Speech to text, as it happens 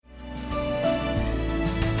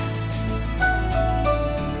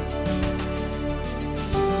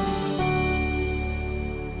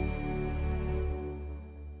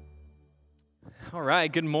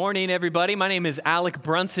right, good morning, everybody. My name is Alec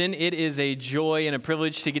Brunson. It is a joy and a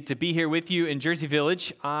privilege to get to be here with you in Jersey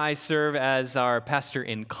Village. I serve as our pastor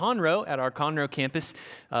in Conroe at our Conroe campus,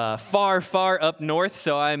 far, far up north.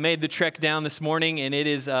 So I made the trek down this morning, and it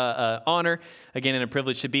is an honor, again, and a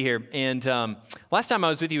privilege to be here. And last time I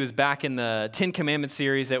was with you was back in the Ten Commandments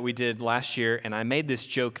series that we did last year, and I made this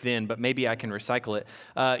joke then, but maybe I can recycle it.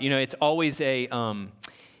 It's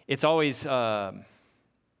always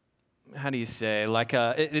how do you say?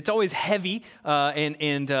 It's always heavy, and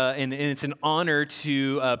it's an honor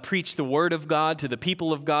to preach the Word of God to the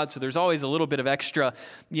people of God. So there's always a little bit of extra,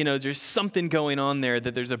 there's something going on there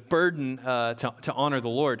that there's a burden to honor the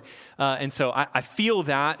Lord. And so I feel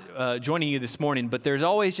that joining you this morning, but there's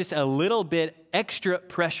always just a little bit extra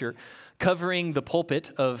pressure covering the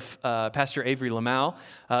pulpit of Pastor Avery Lamau,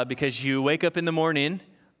 because you wake up in the morning,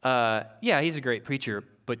 he's a great preacher,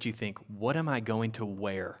 but you think, what am I going to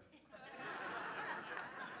wear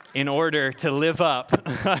in order to live up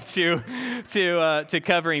to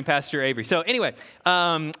covering Pastor Avery? So anyway,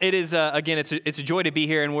 it is again, it's a joy to be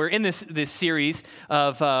here, and we're in this series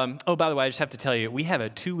of. By the way, I just have to tell you, we have a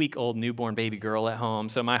 2-week-old newborn baby girl at home,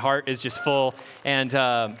 so my heart is just full, and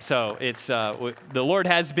so it's the Lord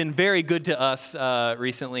has been very good to us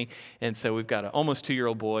recently, and so we've got an almost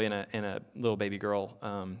 2-year-old boy and a little baby girl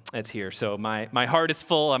that's here. So my heart is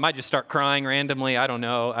full. I might just start crying randomly. I don't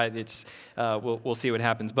know. We'll see what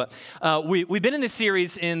happens. But we've been in this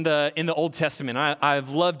series in the Old Testament. I've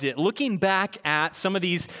loved it. Looking back at some of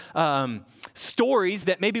these stories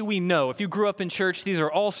that maybe we know. If you grew up in church, these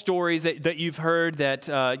are all stories that you've heard that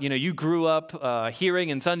you grew up hearing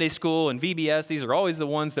in Sunday school and VBS. These are always the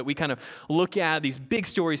ones that we kind of look at, these big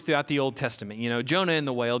stories throughout the Old Testament. Jonah and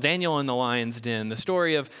the whale, Daniel in the lion's den, the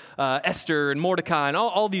story of Esther and Mordecai, and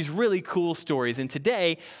all these really cool stories. And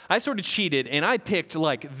today, I sort of cheated, and I picked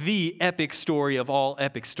the epic story of all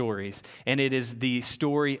epic stories, and it is the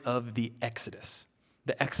story of the Exodus.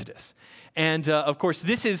 The Exodus. And of course,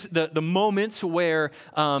 this is the moments where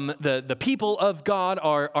the people of God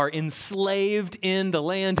are enslaved in the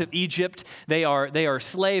land of Egypt. They are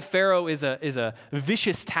slave. Pharaoh is a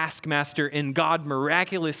vicious taskmaster, and God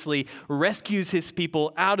miraculously rescues his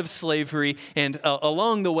people out of slavery. And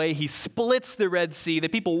along the way, he splits the Red Sea. The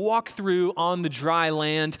people walk through on the dry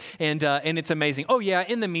land, and it's amazing. Oh yeah!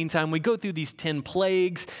 In the meantime, we go through these 10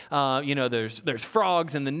 plagues. There's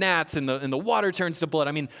frogs and the gnats, and the water turns to blood.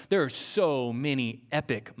 I mean, there are so many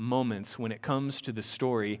epic moments when it comes to the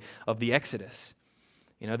story of the Exodus.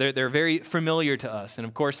 They're very familiar to us. And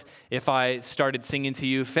of course, if I started singing to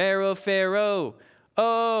you, Pharaoh, Pharaoh,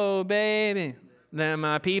 oh baby, then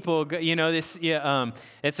my people,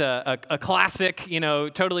 it's a classic,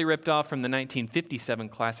 totally ripped off from the 1957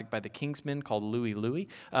 classic by the Kingsmen called Louie Louie,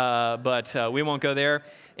 but we won't go there.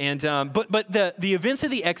 And but the events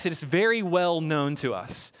of the Exodus, very well known to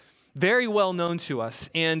us. Very well known to us,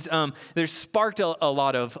 and there's sparked a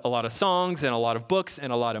lot of songs and a lot of books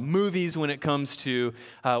and a lot of movies when it comes to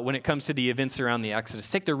the events around the Exodus.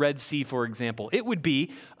 Take the Red Sea, for example. It would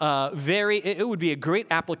be a great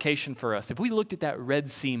application for us if we looked at that Red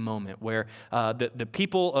Sea moment where the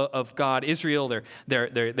people of God, Israel,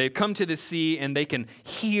 they come to the sea and they can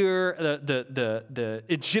hear the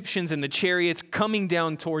Egyptians and the chariots coming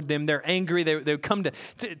down toward them. They're angry. They come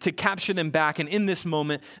to capture them back, and in this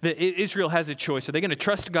moment, Israel has a choice. Are they going to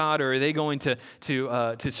trust God, or are they going to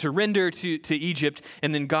surrender to Egypt,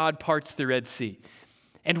 and then God parts the Red Sea?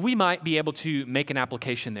 And we might be able to make an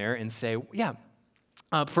application there and say,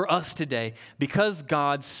 for us today, because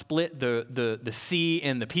God split the sea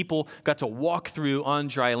and the people got to walk through on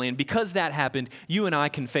dry land, because that happened, you and I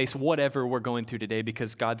can face whatever we're going through today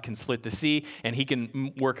because God can split the sea and he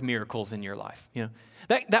can work miracles in your life.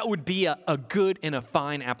 That would be a good and a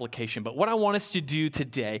fine application. But what I want us to do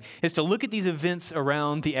today is to look at these events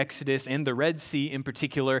around the Exodus and the Red Sea in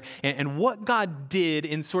particular, and what God did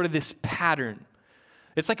in sort of this pattern.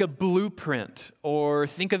 It's like a blueprint, or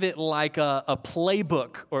think of it like a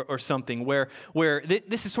playbook or something where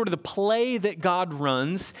this is sort of the play that God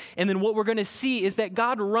runs, and then what we're going to see is that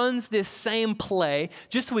God runs this same play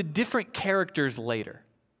just with different characters later.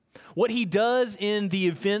 What he does in the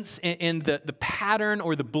events and the pattern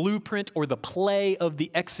or the blueprint or the play of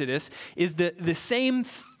the Exodus is the same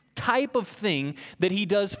type of thing that he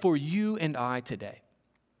does for you and I today.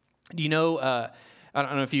 I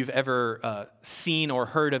don't know if you've ever seen or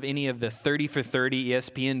heard of any of the 30 for 30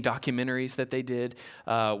 ESPN documentaries that they did,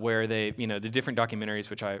 where they, the different documentaries,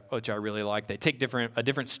 which I really like. They take a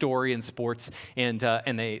different story in sports, and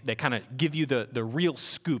they kind of give you the real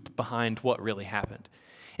scoop behind what really happened.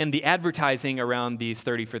 And the advertising around these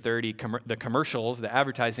 30 for 30, the commercials, the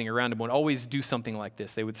advertising around them would always do something like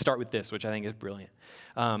this. They would start with this, which I think is brilliant.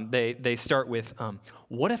 They start with,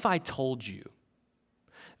 what if I told you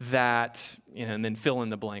that, and then fill in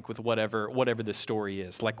the blank with whatever the story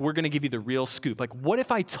is. Like, we're going to give you the real scoop. Like, what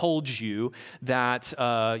if I told you that,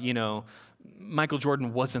 Michael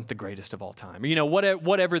Jordan wasn't the greatest of all time? Or,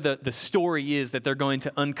 whatever the story is that they're going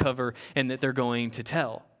to uncover and that they're going to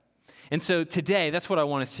tell. And so today, that's what I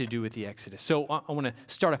want us to do with the Exodus. So I want to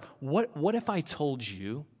start off, what if I told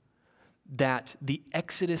you that the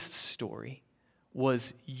Exodus story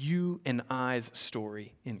was you and I's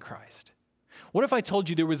story in Christ? What if I told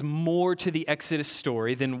you there was more to the Exodus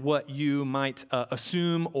story than what you might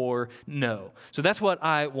assume or know? So that's what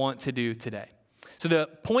I want to do today. So the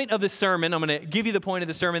point of the sermon, I'm going to give you the point of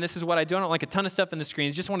the sermon. This is what I do. I don't like a ton of stuff in the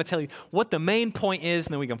screens. Just want to tell you what the main point is,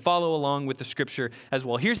 and then we can follow along with the scripture as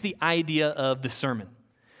well. Here's the idea of the sermon.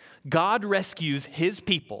 God rescues his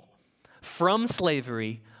people from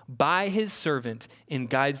slavery by his servant and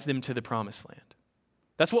guides them to the promised land.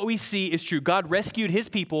 That's what we see is true. God rescued his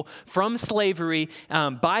people from slavery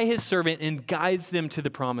by his servant and guides them to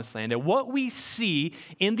the promised land. And what we see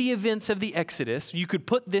in the events of the Exodus, you could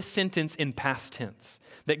put this sentence in past tense,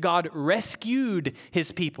 that God rescued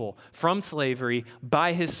his people from slavery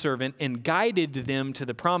by his servant and guided them to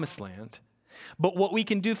the promised land. But what we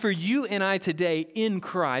can do for you and I today in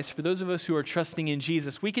Christ, for those of us who are trusting in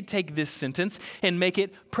Jesus, we could take this sentence and make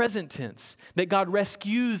it present tense, that God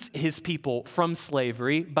rescues his people from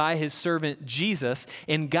slavery by his servant Jesus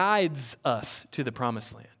and guides us to the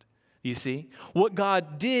promised land. You see? What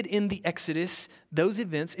God did in the Exodus, those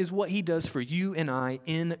events, is what he does for you and I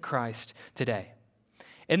in Christ today.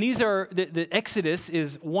 And these are, the Exodus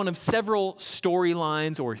is one of several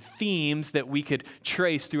storylines or themes that we could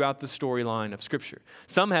trace throughout the storyline of Scripture.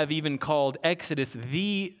 Some have even called Exodus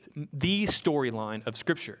the storyline of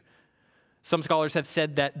Scripture. Some scholars have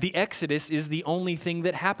said that the Exodus is the only thing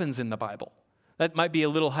that happens in the Bible. That might be a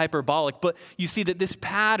little hyperbolic, but you see that this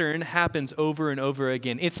pattern happens over and over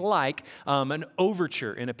again. It's like an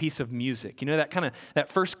overture in a piece of music. That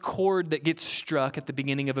first chord that gets struck at the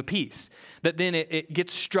beginning of a piece, that then it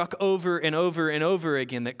gets struck over and over and over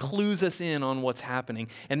again, that clues us in on what's happening.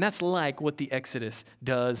 And that's like what the Exodus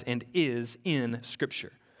does and is in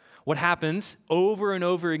Scripture. What happens over and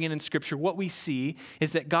over again in Scripture, what we see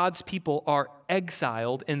is that God's people are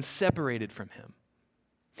exiled and separated from him.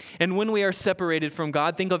 And when we are separated from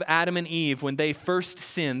God, think of Adam and Eve when they first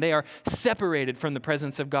sinned. They are separated from the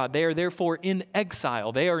presence of God. They are therefore in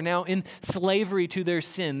exile. They are now in slavery to their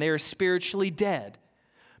sin. They are spiritually dead.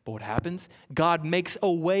 But what happens? God makes a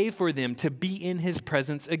way for them to be in his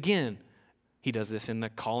presence again. He does this in the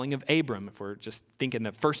calling of Abram, if we're just thinking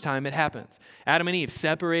the first time it happens. Adam and Eve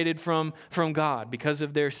separated from God because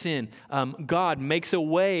of their sin. God makes a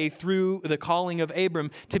way through the calling of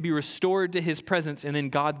Abram to be restored to his presence, and then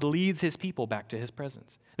God leads his people back to his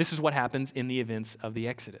presence. This is what happens in the events of the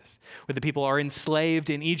Exodus, where the people are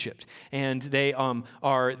enslaved in Egypt, and they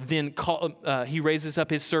are then he raises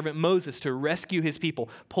up his servant Moses to rescue his people,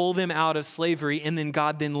 pull them out of slavery, and then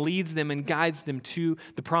God then leads them and guides them to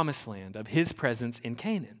the promised land of his presence in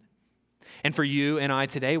Canaan. And for you and I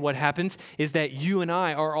today, what happens is that you and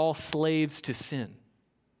I are all slaves to sin.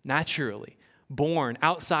 Naturally, born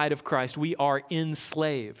outside of Christ, we are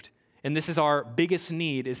enslaved. And this is our biggest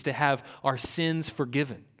need, is to have our sins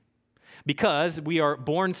forgiven. Because we are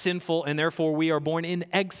born sinful, and therefore we are born in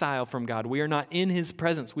exile from God. We are not in his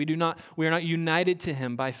presence. We are not united to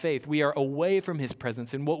him by faith. We are away from his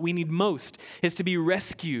presence. And what we need most is to be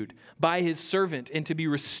rescued by his servant and to be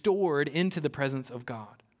restored into the presence of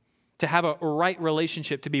God. To have a right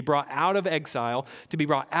relationship, to be brought out of exile, to be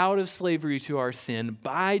brought out of slavery to our sin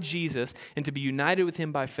by Jesus, and to be united with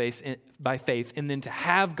him by faith, and then to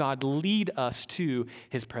have God lead us to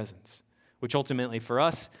his presence, which ultimately for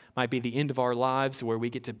us might be the end of our lives, where we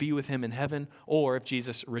get to be with him in heaven, or if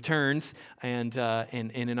Jesus returns and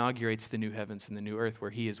inaugurates the new heavens and the new earth, where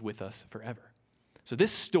he is with us forever. So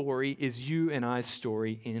this story is you and I's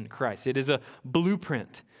story in Christ. It is a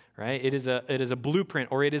blueprint, right? It is a blueprint,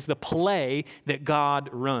 or it is the play that God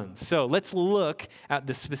runs. So let's look at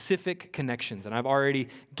the specific connections. And I've already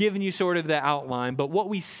given you sort of the outline, but what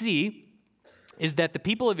we see is that the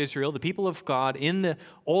people of Israel, the people of God in the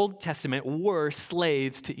Old Testament, were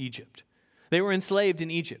slaves to Egypt. They were enslaved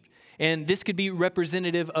in Egypt. And this could be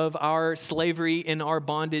representative of our slavery and our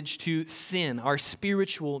bondage to sin, our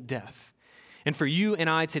spiritual death. And for you and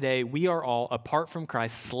I today, we are all, apart from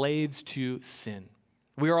Christ, slaves to sin.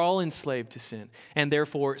 We are all enslaved to sin, and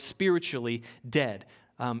therefore spiritually dead.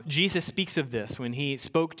 Jesus speaks of this when he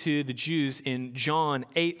spoke to the Jews in John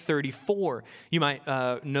 8:34. You might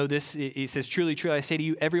know this. He says, "Truly, truly, I say to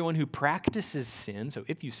you, everyone who practices sin," so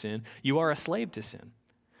if you sin, you are a slave to sin.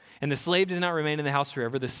 "And the slave does not remain in the house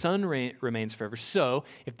forever. The son remains forever. So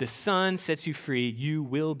if the son sets you free, you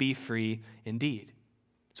will be free indeed."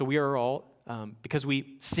 So we are all, because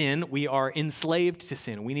we sin, we are enslaved to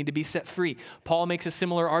sin. We need to be set free. Paul makes a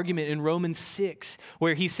similar argument in Romans 6,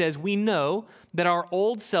 where he says, "We know that our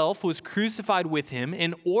old self was crucified with him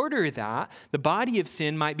in order that the body of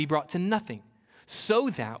sin might be brought to nothing, so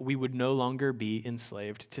that we would no longer be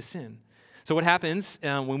enslaved to sin." So what happens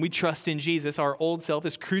when we trust in Jesus? Our old self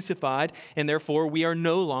is crucified, and therefore we are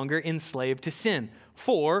no longer enslaved to sin.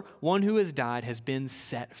 For one who has died has been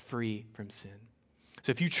set free from sin. So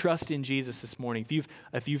if you trust in Jesus this morning,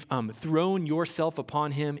 if you've thrown yourself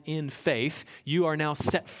upon him in faith, you are now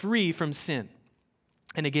set free from sin.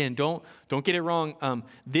 And again, don't get it wrong.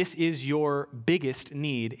 This is your biggest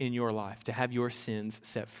need in your life, to have your sins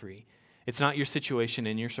set free. It's not your situation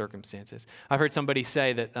and your circumstances. I've heard somebody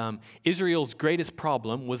say that Israel's greatest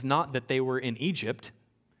problem was not that they were in Egypt.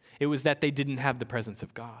 It was that they didn't have the presence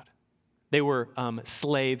of God. They were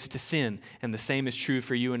slaves to sin, and the same is true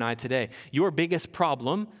for you and I today. Your biggest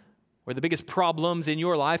problem, or the biggest problems in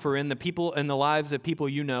your life or in the lives of people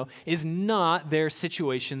you know, is not their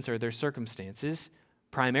situations or their circumstances.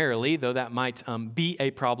 Primarily, though that might be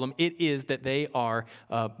a problem, it is that they are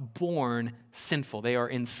born sinful. They are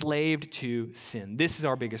enslaved to sin. This is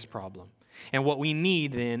our biggest problem. And what we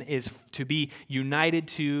need then is to be united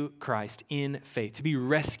to Christ in faith, to be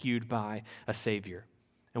rescued by a Savior.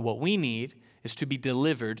 And what we need is to be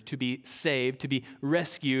delivered, to be saved, to be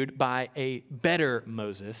rescued by a better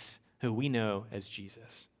Moses, who we know as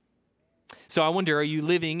Jesus. So I wonder, are you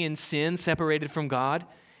living in sin, separated from God?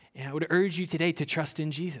 And I would urge you today to trust in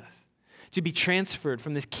Jesus, to be transferred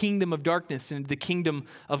from this kingdom of darkness into the kingdom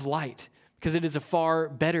of light, because it is a far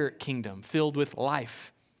better kingdom filled with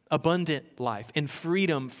life, abundant life, and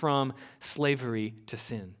freedom from slavery to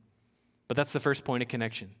sin. But that's the first point of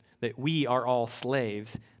connection, that we are all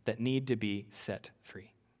slaves that need to be set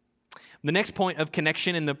free. The next point of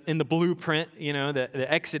connection in the blueprint, the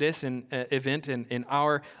Exodus event in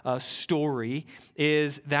our story,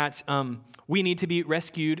 is that we need to be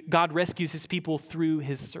rescued. God rescues his people through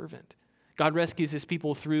his servant. God rescues his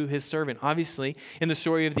people through his servant. Obviously, in the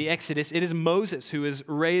story of the Exodus, it is Moses who is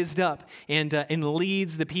raised up and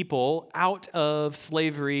leads the people out of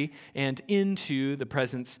slavery and into the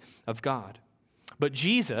presence of God. But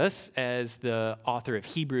Jesus, as the author of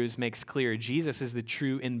Hebrews makes clear, Jesus is the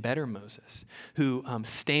true and better Moses, who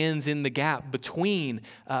stands in the gap between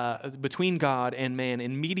God and man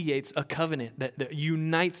and mediates a covenant that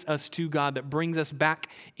unites us to God, that brings us back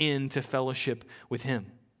into fellowship with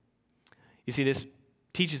him. You see, this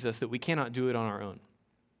teaches us that we cannot do it on our own.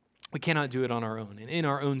 We cannot do it on our own and in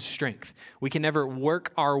our own strength. We can never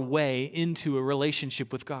work our way into a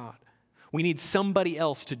relationship with God. We need somebody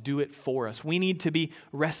else to do it for us. We need to be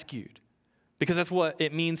rescued, because that's what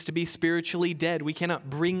it means to be spiritually dead. We cannot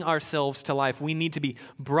bring ourselves to life. We need to be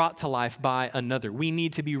brought to life by another. We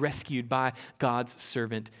need to be rescued by God's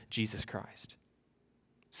servant, Jesus Christ.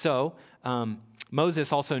 So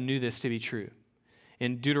Moses also knew this to be true.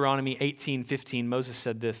 In Deuteronomy 18:15, Moses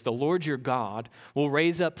said this, "The Lord your God will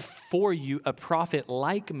raise up for you a prophet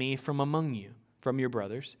like me from among you, from your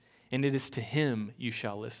brothers, and it is to him you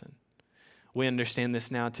shall listen." We understand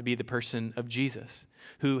this now to be the person of Jesus,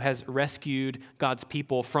 who has rescued God's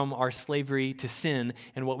people from our slavery to sin.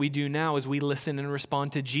 And what we do now is we listen and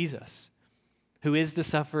respond to Jesus, who is the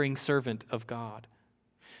suffering servant of God,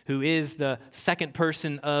 who is the second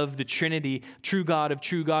person of the Trinity, true God of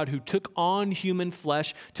true God, who took on human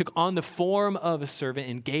flesh, took on the form of a servant,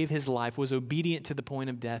 and gave his life, was obedient to the point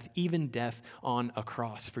of death, even death on a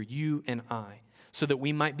cross for you and I, so that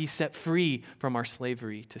we might be set free from our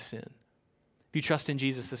slavery to sin. If you trust in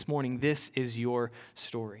Jesus this morning, this is your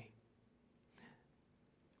story.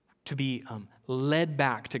 To be led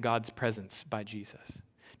back to God's presence by Jesus,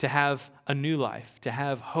 to have a new life, to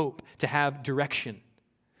have hope, to have direction.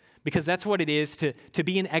 Because that's what it is to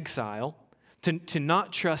be in exile, to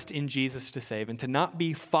not trust in Jesus to save, and to not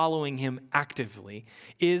be following him actively,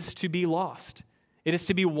 is to be lost. It is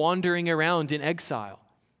to be wandering around in exile,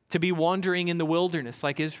 to be wandering in the wilderness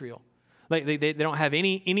like Israel. Like they don't have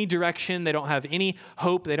any direction, they don't have any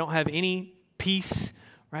hope, they don't have any peace,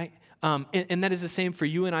 right? And that is the same for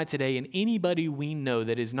you and I today, and anybody we know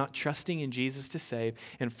that is not trusting in Jesus to save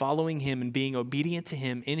and following him and being obedient to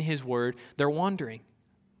him in his word, they're wandering.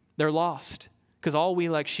 They're lost. because all we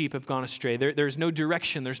like sheep have gone astray. There's no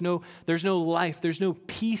direction. There's no life. There's no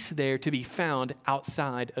peace there to be found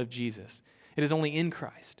outside of Jesus. It is only in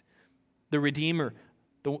Christ, the Redeemer,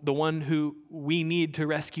 the one who we need to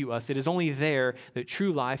rescue us. It is only there that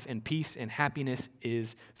true life and peace and happiness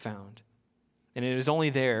is found. And it is only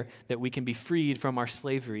there that we can be freed from our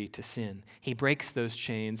slavery to sin. He breaks those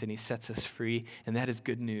chains and he sets us free, and that is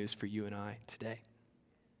good news for you and I today.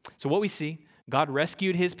 So what we see, God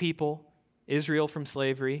rescued his people, Israel, from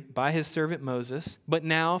slavery by his servant Moses. But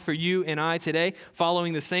now for you and I today,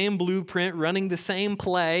 following the same blueprint, running the same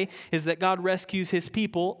play, is that God rescues his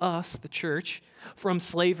people, us, the church, from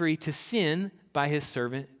slavery to sin by his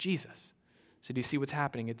servant Jesus. So do you see what's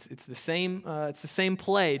happening? It's the same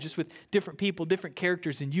play, just with different people, different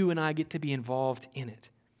characters, and you and I get to be involved in it.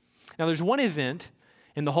 Now there's one event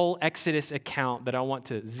in the whole Exodus account that I want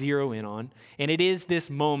to zero in on, and it is this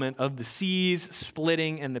moment of the seas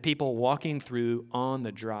splitting and the people walking through on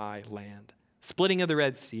the dry land. Splitting of the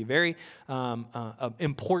Red Sea, very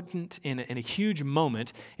important and a huge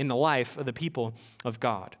moment in the life of the people of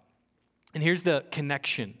God. And here's the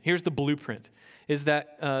connection. Here's the blueprint. Is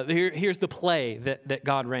that here's the play that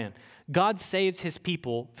God ran. God saves his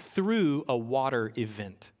people through a water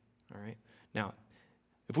event. All right. Now,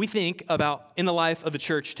 if we think about in the life of the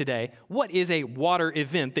church today, what is a water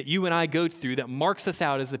event that you and I go through that marks us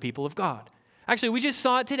out as the people of God? Actually, we just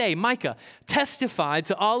saw it today. Micah testified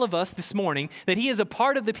to all of us this morning that he is a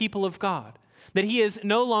part of the people of God. That he is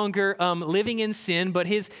no longer living in sin, but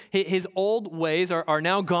his old ways are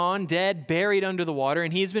now gone, dead, buried under the water,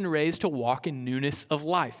 and he has been raised to walk in newness of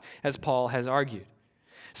life, as Paul has argued.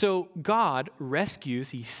 So God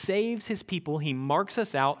rescues, he saves his people, he marks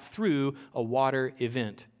us out through a water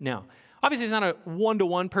event. Now, obviously it's not a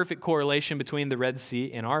one-to-one perfect correlation between the Red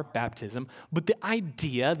Sea and our baptism, but the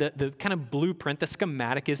idea, the kind of blueprint, the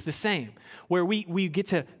schematic is the same, where we get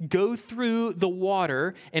to go through the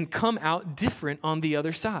water and come out different on the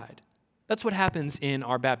other side. That's what happens in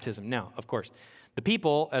our baptism. Now, of course, the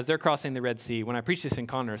people, as they're crossing the Red Sea, when I preached this in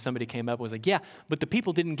Connor, somebody came up and was like, yeah, but the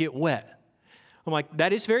people didn't get wet. I'm like,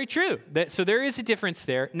 that is very true. So there is a difference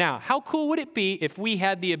there. Now, how cool would it be if we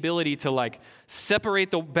had the ability to separate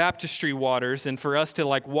the baptistry waters and for us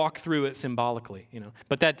to walk through it symbolically,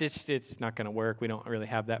 But it's not going to work. We don't really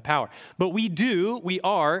have that power. But we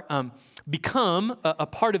are become a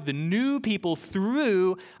part of the new people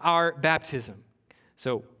through our baptism.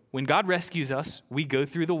 So when God rescues us, we go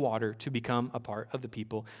through the water to become a part of the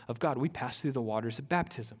people of God. We pass through the waters of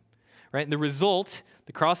baptism, right? And the result,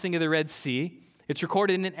 the crossing of the Red Sea, it's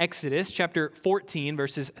recorded in Exodus chapter 14,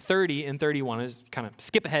 verses 30 and 31. I'll just kind of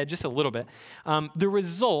skip ahead just a little bit. The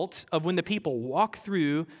result of when the people walk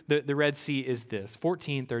through the Red Sea is this,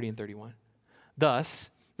 14, 30, and 31. Thus,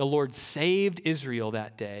 the Lord saved Israel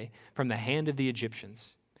that day from the hand of the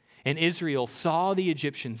Egyptians. And Israel saw the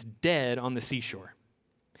Egyptians dead on the seashore.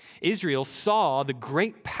 Israel saw the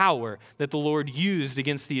great power that the Lord used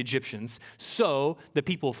against the Egyptians. So the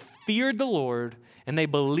people feared the Lord, and they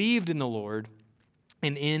believed in the Lord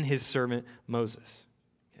and in his servant Moses.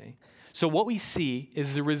 Okay? So what we see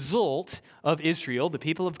is the result of Israel, the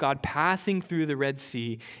people of God, passing through the Red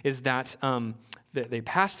Sea, is that they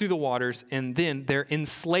pass through the waters, and then their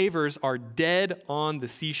enslavers are dead on the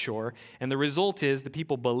seashore. And the result is the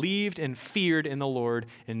people believed and feared in the Lord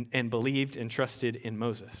and believed and trusted in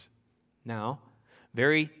Moses. Now,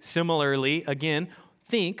 very similarly, again,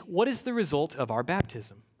 think, what is the result of our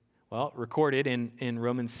baptism? Well, recorded in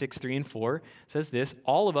Romans 6, 3, and 4, says this,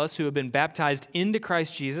 all of us who have been baptized into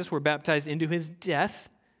Christ Jesus were baptized into his death.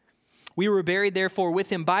 We were buried, therefore, with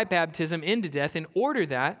him by baptism into death, in order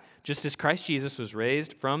that, just as Christ Jesus was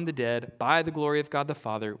raised from the dead by the glory of God the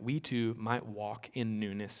Father, we too might walk in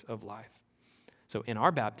newness of life. So in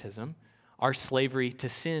our baptism, our slavery to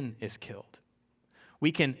sin is killed.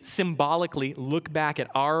 We can symbolically look back at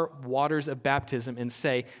our waters of baptism and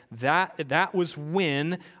say, that was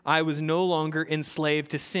when I was no longer enslaved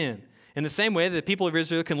to sin. In the same way that the people of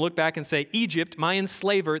Israel can look back and say, Egypt, my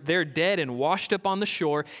enslaver, they're dead and washed up on the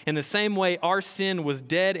shore. In the same way, our sin was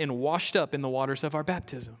dead and washed up in the waters of our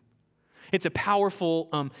baptism. It's a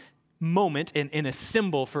powerful moment and a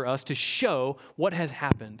symbol for us to show what has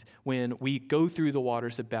happened when we go through the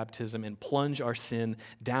waters of baptism and plunge our sin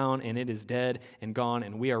down, and it is dead and gone,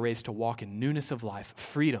 and we are raised to walk in newness of life,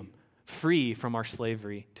 freedom, free from our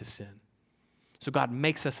slavery to sin. So God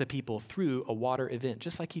makes us a people through a water event,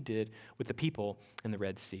 just like he did with the people in the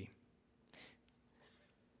Red Sea.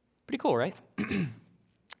 Pretty cool, right?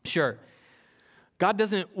 Sure. God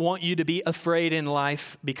doesn't want you to be afraid in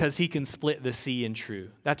life because he can split the sea in two.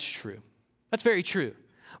 That's true. That's very true.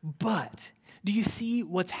 But Do you see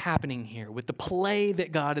what's happening here with the play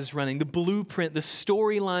that God is running, the blueprint, the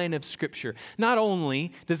storyline of Scripture? Not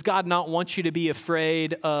only does God not want you to be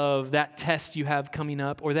afraid of that test you have coming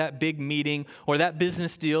up or that big meeting or that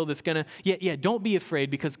business deal that's going to, don't be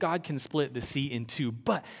afraid because God can split the sea in two.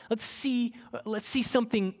 But let's see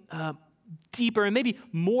something deeper and maybe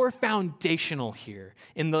more foundational here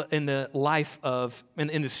in the life of,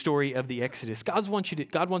 in the story of the Exodus. God wants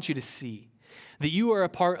you to see that you are a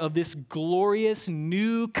part of this glorious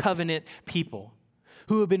new covenant people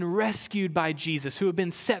who have been rescued by Jesus, who have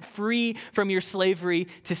been set free from your slavery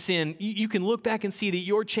to sin. You can look back and see that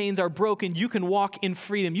your chains are broken. You can walk in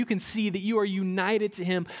freedom. You can see that you are united to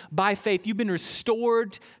him by faith. You've been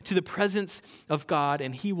restored to the presence of God,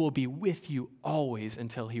 and he will be with you always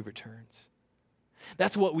until he returns.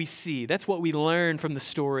 That's what we see. That's what we learn from the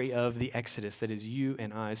story of the Exodus that is you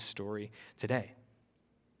and I's story today.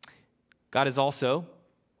 God is also,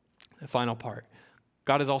 the final part,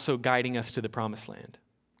 God is also guiding us to the promised land.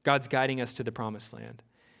 God's guiding us to the promised land.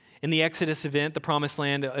 In the Exodus event, the promised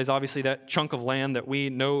land is obviously that chunk of land that we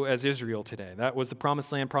know as Israel today. That was the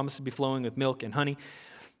promised land, promised to be flowing with milk and honey.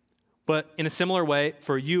 But in a similar way,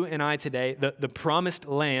 for you and I today, the promised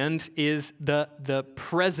land is the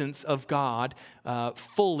presence of God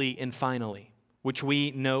fully and finally, which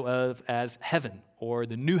we know of as heaven, or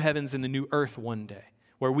the new heavens and the new earth one day,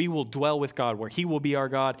 where we will dwell with God, where he will be our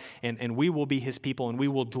God, and we will be his people, and we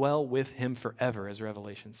will dwell with him forever, as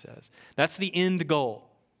Revelation says. That's the end goal.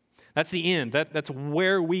 That's the end. That's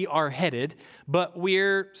where we are headed, but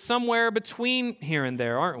we're somewhere between here and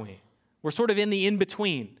there, aren't we? We're sort of in the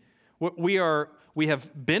in-between. We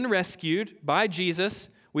have been rescued by Jesus.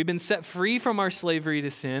 We've been set free from our slavery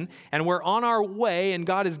to sin, and we're on our way, and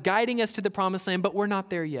God is guiding us to the promised land, but we're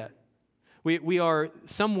not there yet. We are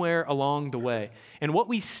somewhere along the way. And what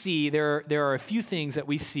we see, there are a few things that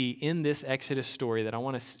we see in this Exodus story that I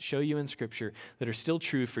want to show you in Scripture that are still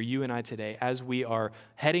true for you and I today as we are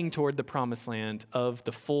heading toward the promised land of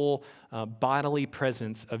the full bodily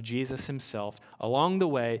presence of Jesus himself. Along the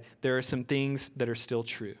way, there are some things that are still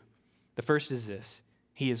true. The first is this: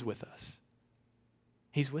 he is with us.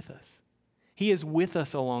 He's with us. He is with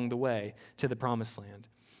us along the way to the promised land.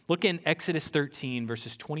 Look in Exodus 13,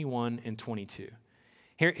 verses 21 and 22.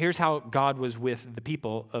 Here's how God was with the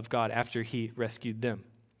people of God after he rescued them.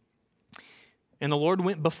 And the Lord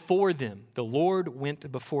went before them. The Lord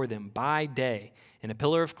went before them by day in a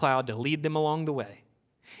pillar of cloud to lead them along the way,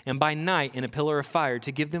 and by night in a pillar of fire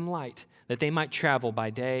to give them light, that they might travel by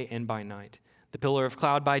day and by night. The pillar of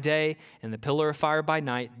cloud by day and the pillar of fire by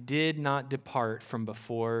night did not depart from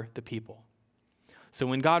before the people. So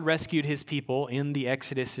when God rescued his people in the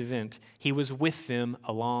Exodus event, he was with them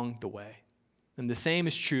along the way. And the same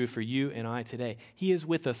is true for you and I today. He is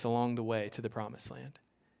with us along the way to the promised land.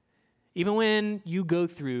 Even when you go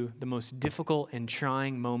through the most difficult and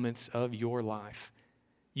trying moments of your life,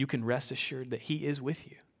 you can rest assured that he is with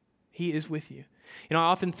you. He is with you. You know, I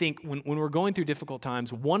often think when we're going through difficult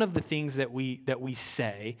times, one of the things that we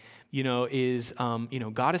say, is,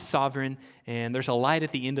 God is sovereign and there's a light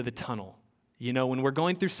at the end of the tunnel. You know, when we're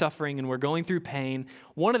going through suffering and we're going through pain,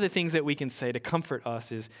 one of the things that we can say to comfort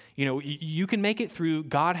us is, you can make it through.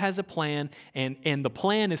 God has a plan, and the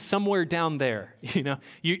plan is somewhere down there.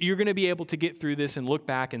 You're going to be able to get through this and look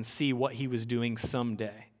back and see what he was doing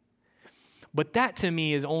someday. But that to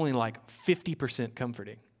me is only like 50%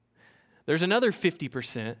 comforting. There's another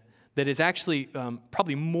 50% that is actually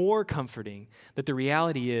probably more comforting, that the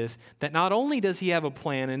reality is that not only does he have a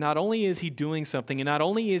plan, and not only is he doing something, and not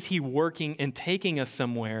only is he working and taking us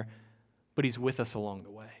somewhere, but he's with us along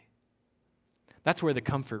the way. That's where the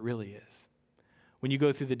comfort really is. When you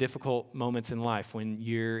go through the difficult moments in life, when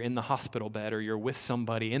you're in the hospital bed or you're with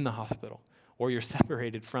somebody in the hospital, or you're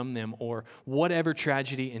separated from them, or whatever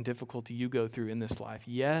tragedy and difficulty you go through in this life.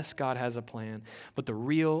 Yes, God has a plan, but the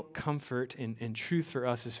real comfort and truth for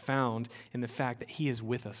us is found in the fact that he is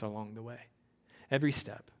with us along the way, every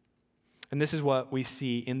step. And this is what we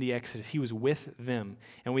see in the Exodus. He was with them,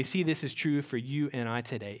 and we see this is true for you and I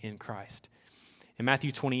today in Christ. In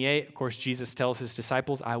Matthew 28, of course, Jesus tells his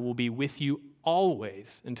disciples, I will be with you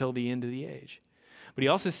always until the end of the age. But he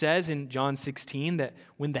also says in John 16 that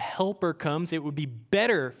when the Helper comes, it would be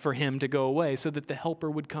better for him to go away so that the Helper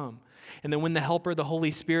would come. And then when the Helper, the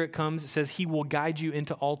Holy Spirit, comes, it says he will guide you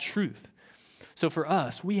into all truth. So for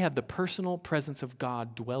us, we have the personal presence of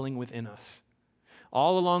God dwelling within us.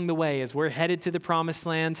 All along the way, as we're headed to the promised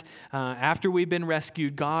land, after we've been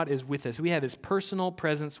rescued, God is with us. We have his personal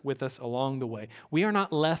presence with us along the way. We are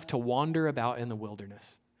not left to wander about in the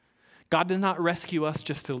wilderness. God does not rescue us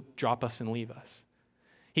just to drop us and leave us.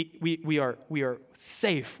 We are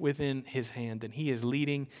safe within his hand, and he is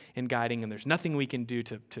leading and guiding, and there's nothing we can do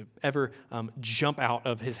to ever jump out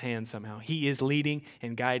of his hand somehow. He is leading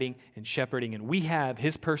and guiding and shepherding, and we have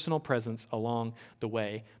his personal presence along the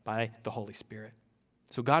way by the Holy Spirit.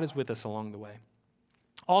 So God is with us along the way.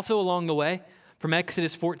 Also along the way, from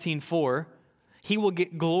Exodus 14:4, he will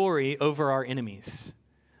get glory over our enemies.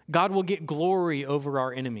 God will get glory over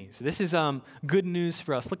our enemies. This is good news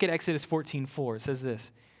for us. Look at Exodus 14:4. It says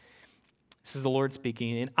this. This is the Lord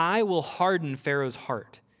speaking. And I will harden Pharaoh's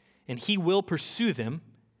heart, and he will pursue them,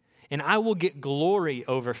 and I will get glory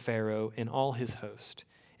over Pharaoh and all his host,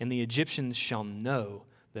 and the Egyptians shall know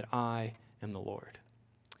that I am the Lord.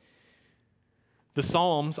 The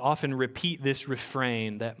Psalms often repeat this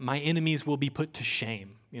refrain that my enemies will be put to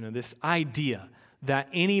shame. This idea that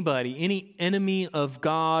any enemy of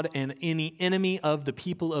God and any enemy of the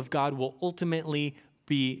people of God will ultimately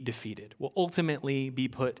be defeated, will ultimately be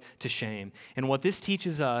put to shame. And what this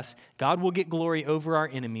teaches us, God will get glory over our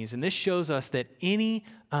enemies. And this shows us that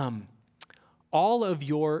all of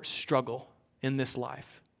your struggle in this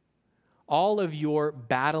life, all of your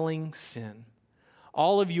battling sin,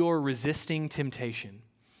 all of your resisting temptation,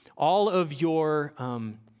 all of your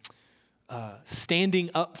standing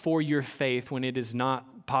up for your faith when it is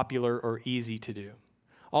not popular or easy to do.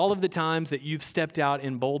 All of the times that you've stepped out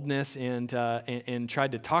in boldness and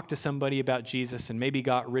tried to talk to somebody about Jesus and maybe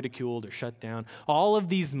got ridiculed or shut down, all of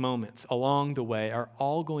these moments along the way are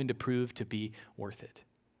all going to prove to be worth it.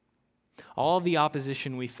 All of the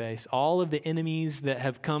opposition we face, all of the enemies that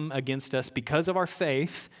have come against us because of our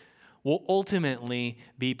faith will ultimately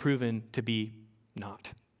be proven to be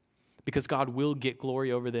not. Because God will get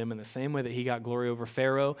glory over them in the same way that he got glory over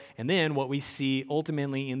Pharaoh. And then what we see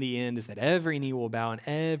ultimately in the end is that every knee will bow and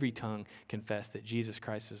every tongue confess that Jesus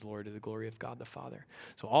Christ is Lord to the glory of God the Father.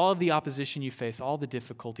 So all of the opposition you face, all the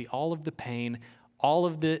difficulty, all of the pain, all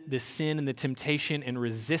of the sin and the temptation and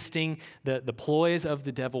resisting the ploys of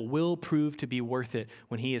the devil will prove to be worth it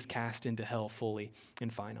when he is cast into hell fully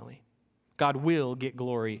and finally. God will get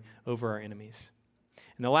glory over our enemies.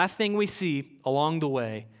 And the last thing we see along the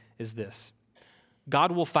way is this.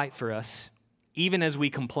 God will fight for us even as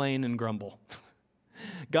we complain and grumble.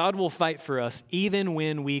 God will fight for us even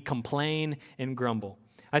when we complain and grumble.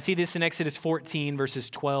 I see this in Exodus 14,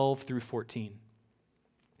 verses 12 through 14.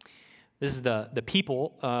 This is the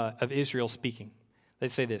people of Israel speaking. They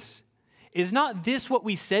say this. Is not this what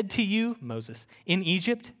we said to you, Moses, in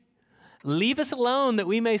Egypt? Leave us alone that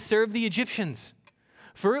we may serve the Egyptians.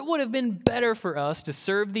 For it would have been better for us to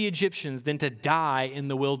serve the Egyptians than to die in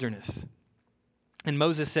the wilderness. And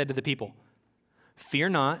Moses said to the people, fear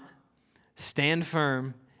not, stand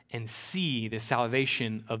firm, and see the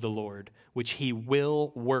salvation of the Lord, which he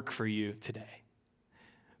will work for you today.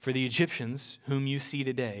 For the Egyptians, whom you see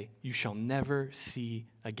today, you shall never see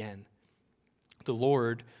again. The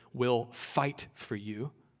Lord will fight for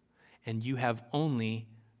you, and you have only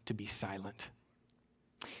to be silent.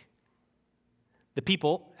 The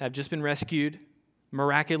people have just been rescued,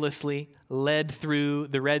 miraculously led through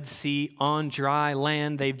the Red Sea on dry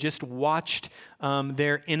land. They've just watched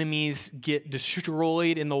their enemies get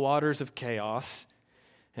destroyed in the waters of chaos.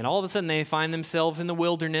 And all of a sudden they find themselves in the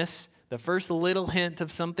wilderness, the first little hint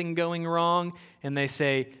of something going wrong, and they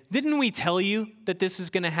say, didn't we tell you that this was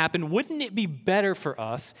going to happen? Wouldn't it be better for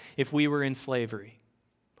us if we were in slavery?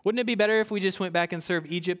 Wouldn't it be better if we just went back and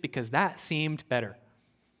served Egypt? Because that seemed better.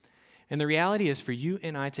 And the reality is for you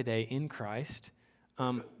and I today in Christ,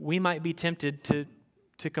 we might be tempted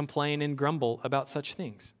to complain and grumble about such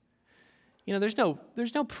things. There's no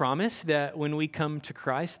promise that when we come to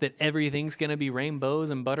Christ that everything's going to be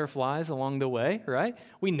rainbows and butterflies along the way, right?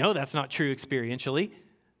 We know that's not true experientially.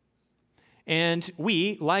 And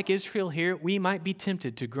we, like Israel here, we might be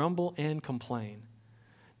tempted to grumble and complain.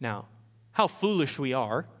 Now, how foolish we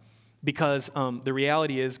are. Because the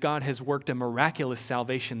reality is God has worked a miraculous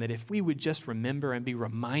salvation that if we would just remember and be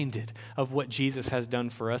reminded of what Jesus has done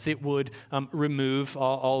for us, it would remove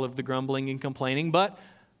all of the grumbling and complaining. But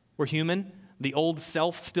we're human. The old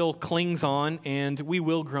self still clings on, and we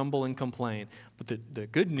will grumble and complain. But the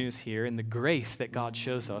good news here and the grace that God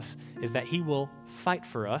shows us is that he will fight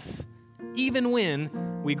for us even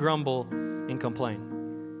when we grumble and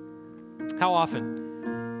complain. How often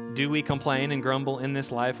do we complain and grumble in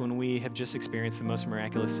this life when we have just experienced the most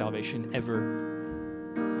miraculous salvation ever?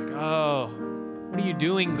 Like, oh, what are you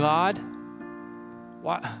doing, God?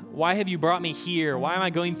 Why have you brought me here? Why am I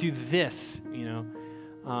going through this?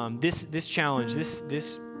 This challenge,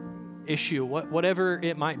 this issue, whatever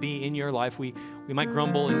it might be in your life, we might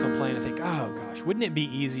grumble and complain and think, oh gosh, wouldn't it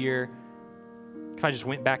be easier if I just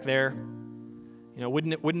went back there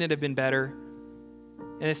Wouldn't it have been better?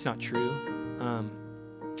 And it's not true.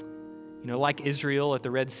 Like Israel at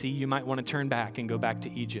the Red Sea, you might want to turn back and go back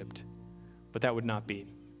to Egypt, but that would not be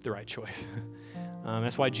the right choice.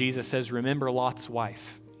 That's why Jesus says, remember Lot's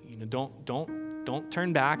wife. Don't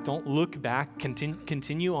turn back, don't look back,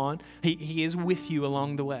 continue on. He is with you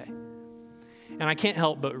along the way. And I can't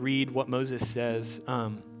help but read what Moses says.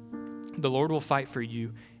 The Lord will fight for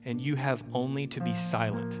you, and you have only to be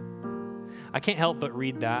silent. I can't help but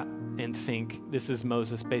read that and think this is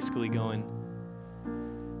Moses basically going,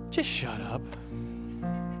 just shut up.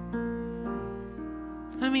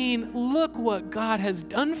 I mean, look what God has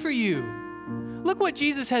done for you. Look what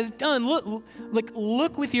Jesus has done.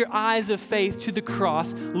 Look with your eyes of faith to the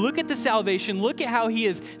cross. Look at the salvation. Look at how he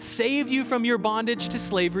has saved you from your bondage to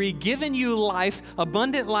slavery, given you life,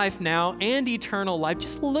 abundant life now, and eternal life.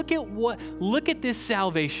 Just look at this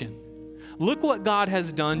salvation. Look what God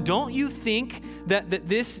has done. Don't you think that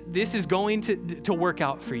this is going to work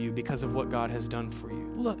out for you because of what God has done for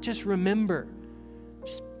you? Look, just remember.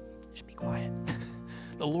 Just be quiet.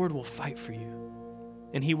 The Lord will fight for you.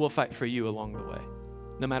 And he will fight for you along the way.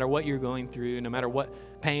 No matter what you're going through, no matter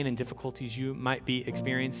what pain and difficulties you might be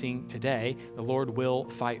experiencing today, the Lord will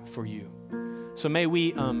fight for you. So may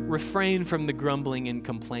we refrain from the grumbling and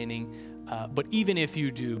complaining. But even if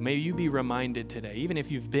you do, may you be reminded today, even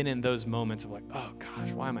if you've been in those moments of like, oh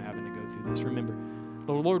gosh, why am I having to go through this? Remember,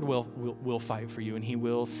 the Lord will fight for you, and he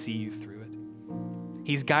will see you through it.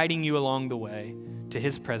 He's guiding you along the way to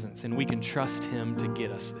his presence, and we can trust him to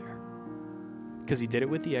get us there. Because he did it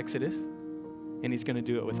with the Exodus, and he's going to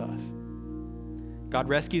do it with us. God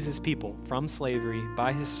rescues his people from slavery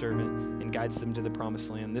by his servant and guides them to the promised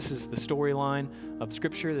land. This is the storyline of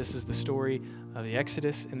Scripture. This is the story of the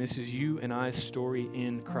Exodus, and this is you and I's story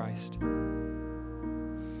in Christ.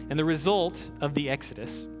 And the result of the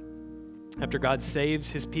Exodus, after God saves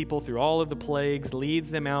his people through all of the plagues, leads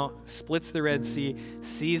them out, splits the Red Sea,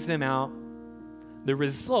 sees them out, the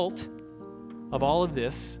result of all of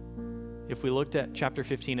this, if we looked at chapter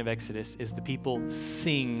 15 of Exodus, is the people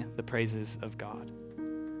sing the praises of God,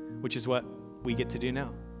 which is what we get to do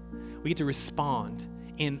now. We get to respond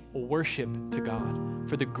in worship to God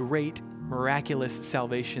for the great, miraculous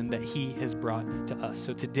salvation that he has brought to us.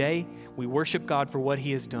 So today, we worship God for what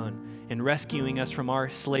he has done in rescuing us from our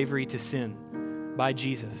slavery to sin by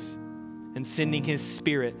Jesus and sending his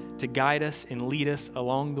Spirit to guide us and lead us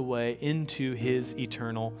along the way into his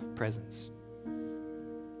eternal presence.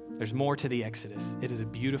 There's more to the Exodus. It is a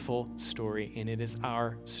beautiful story, and it is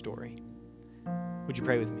our story. Would you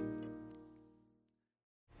pray with me?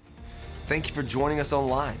 Thank you for joining us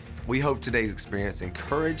online. We hope today's experience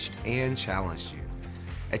encouraged and challenged you.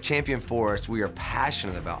 At Champion Forest, we are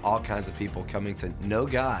passionate about all kinds of people coming to know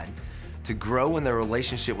God, to grow in their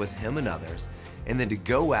relationship with him and others, and then to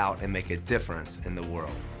go out and make a difference in the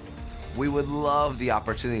world. We would love the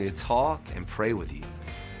opportunity to talk and pray with you.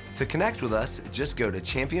 To connect with us, just go to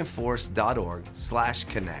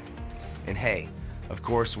championforest.org/connect. And hey, of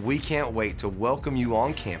course, we can't wait to welcome you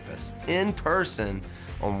on campus in person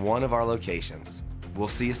on one of our locations. We'll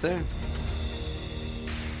see you soon.